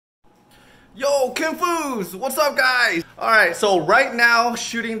Yo, Kim Foos! What's up, guys? Alright, so right now,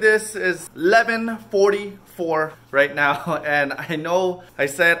 shooting this is 11:44 right now. And I know I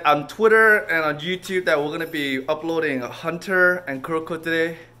said on Twitter and on YouTube that we're gonna be uploading Hunter and Kuroko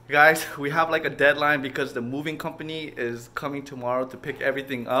today. Guys, we have like a deadline because the moving company is coming tomorrow to pick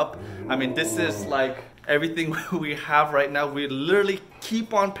everything up. I mean, this is like everything we have right now. We literally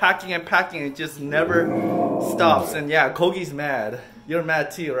keep on packing and packing. It just never stops. And yeah, Kogi's mad. You're mad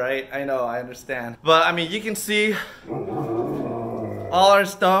too, right? I know, I understand. But I mean, you can see all our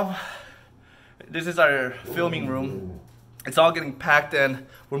stuff. This is our filming room. It's all getting packed and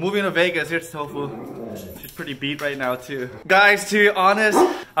we're moving to Vegas. Here's Tofu. She's pretty beat right now too. Guys, to be honest,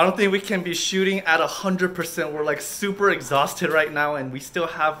 I don't think we can be shooting at 100%. We're like super exhausted right now and we still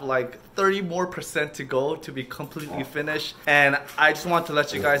have like 30% more to go to be completely finished. And I just want to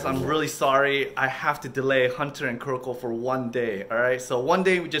let you guys, I'm really sorry. I have to delay Hunter and Kuroko for one day, all right? So one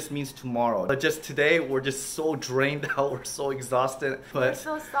day just means tomorrow. But just today, we're just so drained out. We're so exhausted. But we're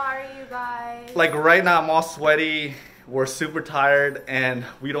so sorry, you guys. Like right now, I'm all sweaty. We're super tired and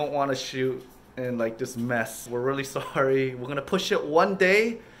we don't want to shoot in like this mess. We're really sorry. We're gonna push it one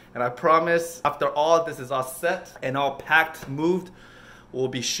day and I promise after all this is all set and all packed, moved, we'll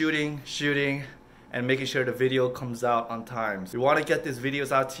be shooting and making sure the video comes out on time. So we want to get these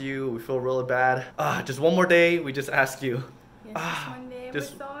videos out to you. We feel really bad. Just one more day, we just ask you. Yes, just one day. We're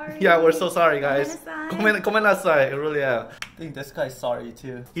sorry. Yeah, we're so sorry, guys. Come outside. Really, yeah. I think this guy's sorry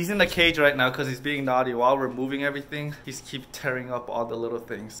too. He's in the cage right now because he's being naughty. While we're moving everything, he's keep tearing up all the little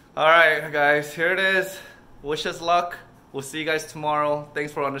things. Alright, guys, here it is. Wish us luck. We'll see you guys tomorrow.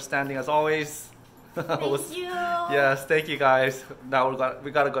 Thanks for understanding as always. Thank you. Yes, thank you guys. Now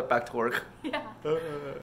we gotta go back to work. Yeah.